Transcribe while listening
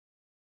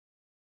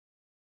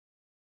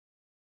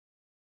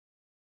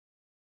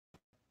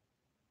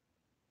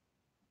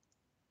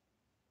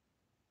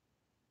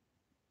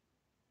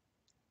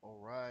All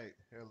right.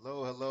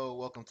 Hello, hello.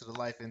 Welcome to the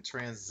Life in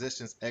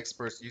Transitions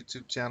Experts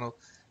YouTube channel,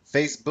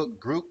 Facebook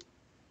group.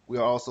 We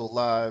are also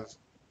live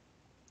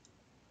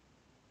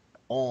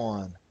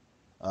on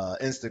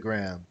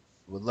Instagram.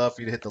 Would love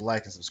for you to hit the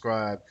like and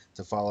subscribe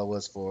to follow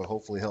us for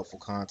hopefully helpful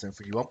content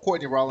for you. I'm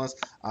Courtney Rollins.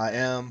 I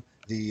am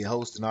the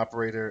host and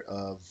operator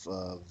of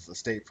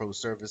Estate Pro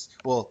Service.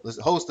 Well,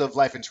 the host of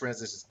Life and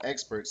Transitions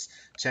Experts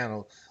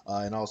channel,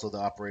 and also the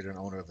operator and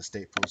owner of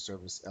Estate Pro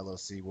Service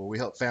LLC, where we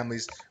help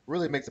families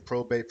really make the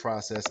probate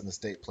process and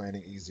estate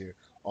planning easier,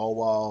 all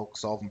while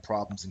solving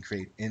problems and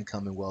create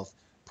income and wealth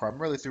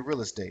primarily through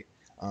real estate.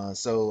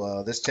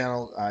 This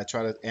channel, I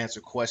try to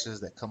answer questions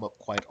that come up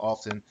quite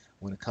often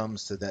when it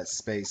comes to that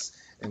space.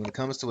 And when it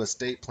comes to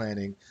estate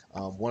planning,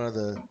 one of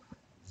the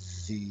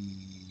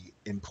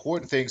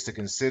important things to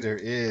consider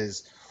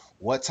is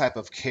what type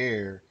of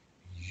care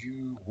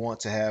you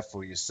want to have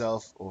for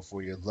yourself or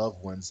for your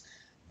loved ones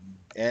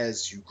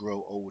as you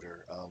grow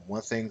older.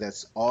 One thing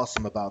that's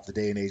awesome about the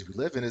day and age we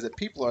live in is that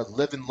people are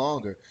living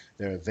longer.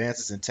 There are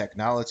advances in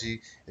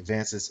technology,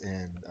 advances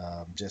in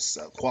just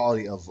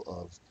quality of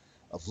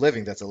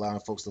living that's allowing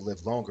folks to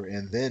live longer.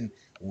 And then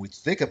when we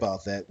think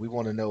about that, we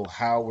want to know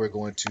how we're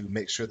going to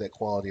make sure that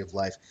quality of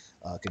life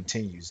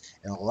continues.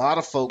 And a lot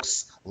of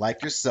folks,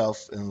 like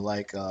yourself and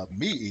like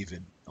me,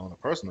 even on a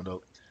personal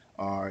note,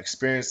 are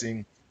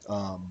experiencing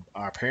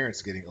our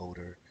parents getting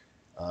older,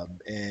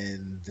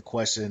 and the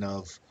question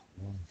of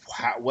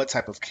what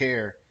type of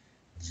care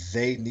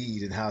they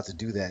need and how to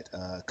do that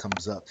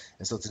comes up.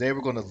 And so today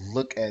we're going to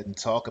look at and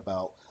talk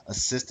about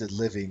assisted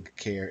living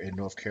care in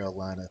North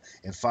Carolina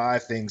and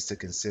five things to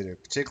consider,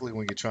 particularly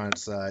when you're trying to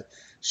decide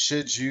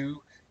should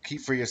you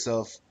keep for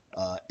yourself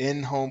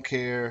in-home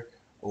care,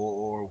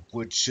 or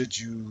should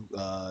you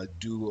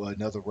do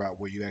another route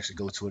where you actually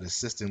go to an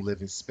assisted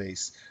living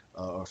space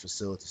or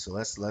facility. So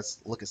let's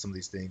look at some of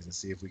these things and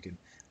see if we can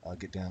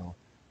get down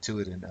to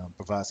it and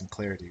provide some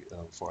clarity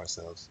for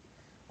ourselves.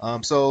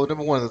 So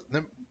number one,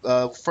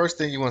 the first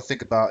thing you want to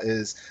think about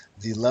is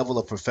the level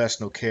of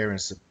professional care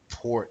and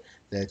support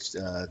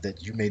that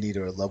you may need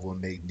or a loved one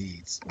may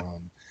needs.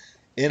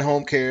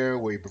 In-home care,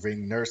 where you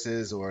bring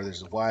nurses, or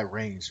there's a wide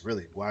range,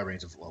 really wide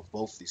range of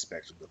both these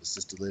spectrums of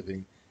assisted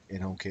living,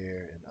 in-home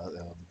care, and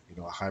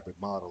a hybrid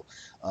model.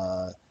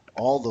 Uh,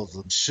 all of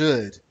them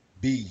should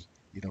be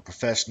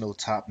professional,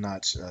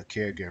 top-notch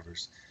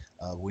caregivers.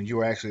 When you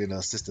are actually in an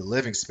assisted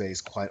living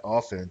space, quite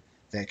often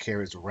that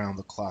care is around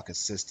the clock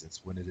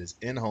assistance. When it is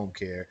in home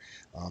care,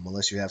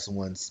 unless you have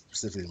someone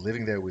specifically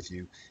living there with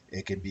you,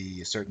 it can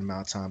be a certain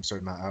amount of time,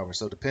 certain amount of hours.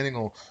 So depending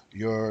on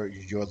your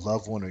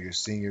loved one or your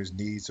senior's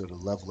needs or the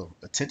level of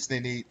attention they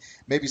need,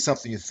 maybe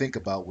something you think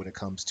about when it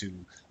comes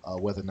to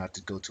whether or not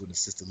to go to an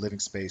assisted living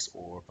space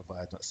or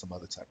provide some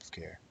other type of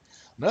care.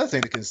 Another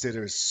thing to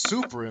consider is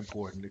super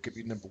important. It could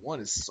be number one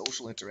is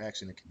social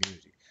interaction and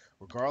community.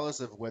 Regardless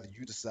of whether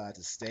you decide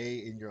to stay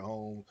in your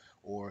home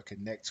or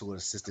connect to an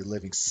assisted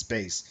living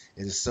space,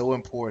 it is so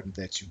important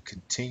that you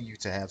continue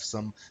to have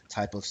some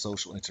type of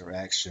social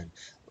interaction.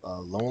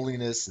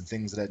 Loneliness and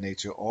things of that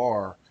nature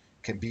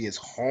can be as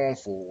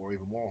harmful or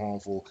even more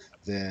harmful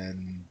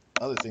than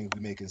other things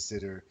we may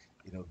consider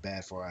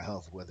bad for our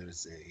health, whether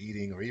it's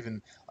eating or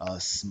even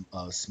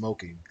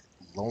smoking.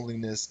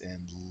 Loneliness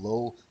and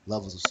low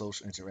levels of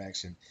social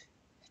interaction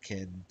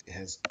can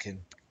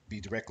be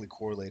directly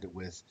correlated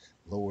with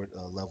lowered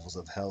levels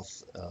of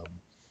health.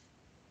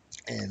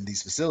 And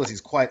these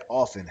facilities quite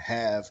often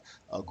have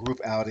group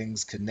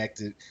outings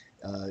connected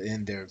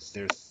in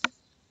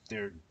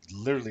they're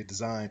literally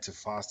designed to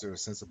foster a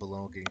sense of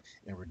belonging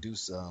and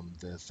reduce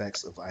the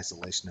effects of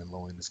isolation and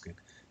loneliness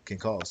can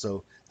cause.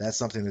 So that's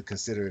something to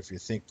consider if you're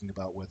thinking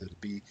about whether to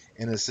be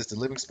in an assisted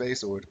living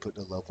space or to put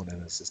a loved one in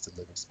an assisted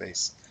living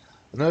space.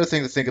 Another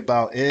thing to think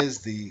about is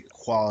the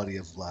quality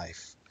of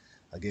life.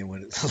 Again,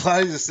 when a lot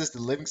of these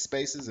assisted living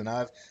spaces, and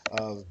I've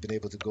been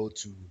able to go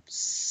to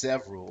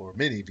several or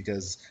many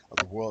because of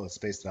the world of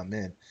space that I'm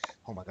in.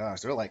 Oh my gosh,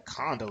 they're like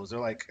condos. They're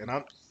like, and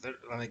I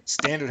think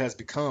standard has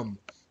become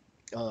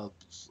uh,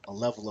 a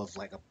level of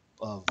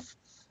of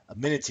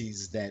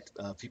amenities that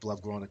people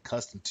have grown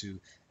accustomed to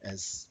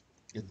as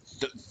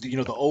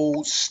the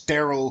old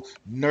sterile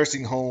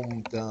nursing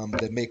home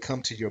that may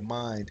come to your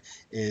mind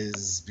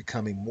is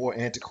becoming more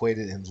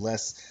antiquated and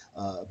less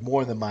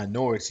more in the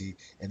minority,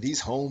 and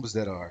these homes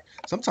that are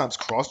sometimes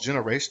cross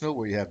generational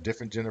where you have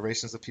different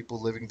generations of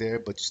people living there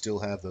but you still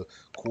have the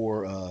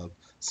core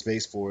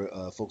space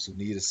for folks who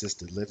need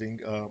assisted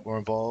living are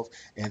involved,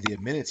 and the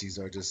amenities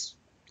are just,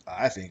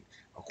 I think,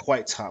 are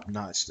quite top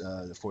notch,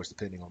 of course,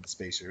 depending on the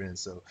space you're in.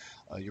 So,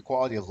 your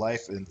quality of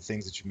life and the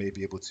things that you may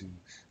be able to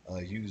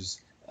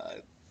use uh,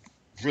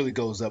 really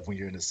goes up when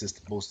you're in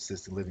most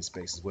assisted living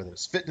spaces, whether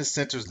it's fitness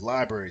centers,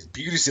 libraries,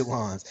 beauty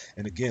salons,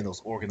 and again,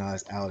 those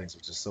organized outings,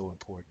 which is so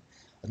important.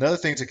 Another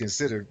thing to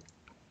consider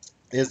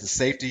is the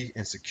safety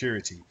and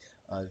security.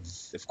 Uh,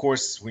 of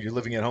course, when you're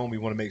living at home,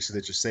 you want to make sure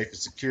that you're safe and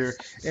secure.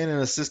 And an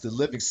assisted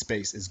living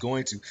space is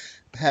going to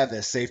have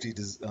that safety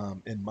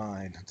in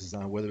mind,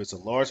 design, whether it's a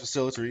large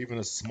facility or even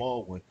a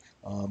small one,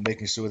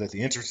 making sure that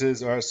the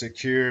entrances are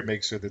secure,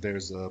 make sure that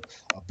there's a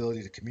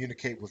ability to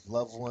communicate with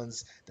loved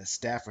ones, that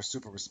staff are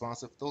super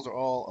responsive. Those are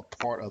all a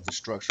part of the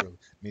structure of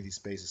many of these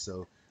spaces.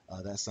 So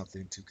that's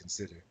something to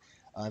consider.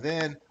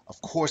 Then,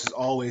 of course, is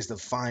always the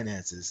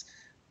finances.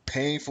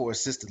 Paying for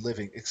assisted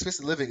living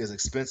is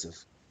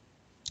expensive.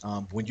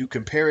 When you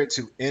compare it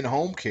to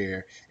in-home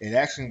care, it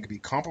actually can be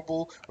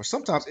comparable, or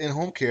sometimes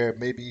in-home care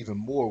maybe even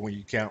more when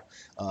you count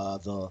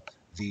the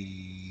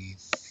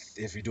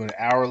if you're doing it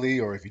hourly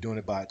or if you're doing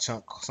it by a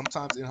chunk.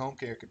 Sometimes in-home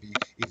care could be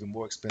even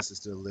more expensive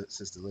to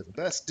assisted living,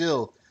 but that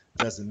still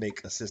doesn't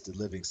make assisted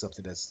living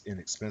something that's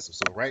inexpensive.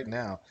 So right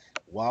now,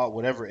 while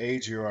whatever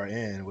age you are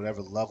in,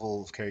 whatever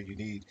level of care you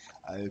need,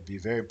 it would be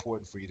very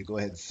important for you to go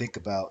ahead and think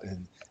about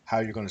and how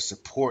you're going to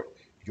support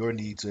your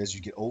needs as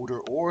you get older,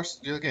 or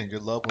again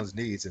your loved ones'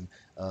 needs. And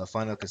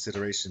final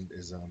consideration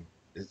is I mean,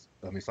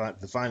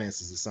 the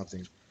finances is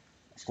something,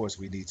 of course,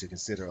 we need to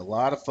consider. A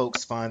lot of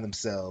folks find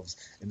themselves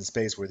in the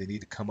space where they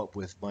need to come up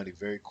with money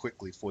very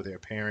quickly for their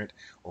parent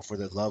or for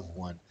their loved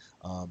one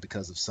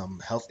because of some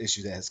health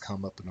issue that has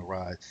come up in the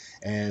rise.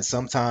 And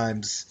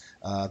sometimes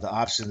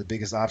the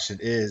biggest option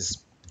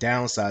is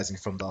downsizing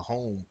from the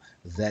home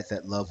that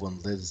that loved one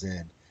lives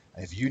in.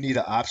 If you need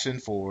an option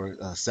for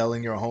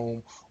selling your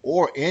home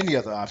or any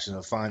other option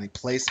of finding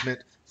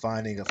placement,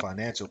 finding a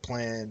financial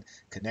plan,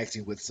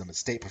 connecting with some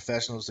estate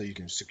professionals so you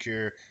can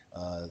secure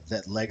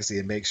that legacy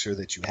and make sure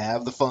that you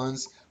have the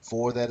funds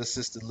for that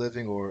assisted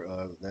living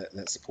or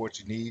that support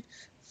you need,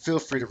 feel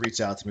free to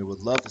reach out to me. Would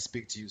love to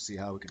speak to you, see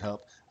how we can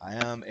help. I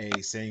am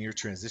a senior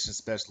transition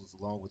specialist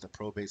along with a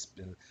probate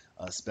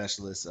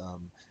specialist,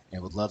 and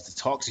would love to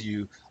talk to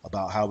you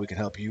about how we can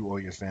help you or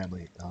your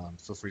family.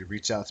 Feel free to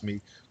reach out to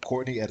me,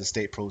 Courtney at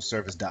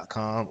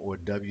estateproservice.com or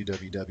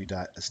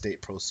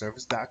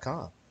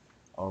www.estateproservice.com.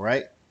 All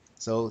right.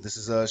 So this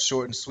is a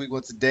short and sweet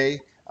one today.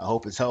 I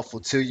hope it's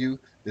helpful to you.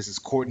 This is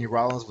Courtney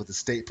Rollins with the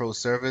State Pro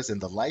Service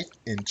and the Life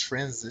in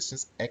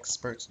Transitions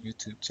Experts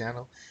YouTube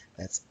channel.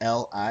 That's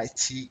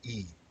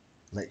LITE.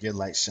 Let your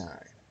light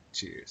shine.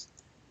 Cheers.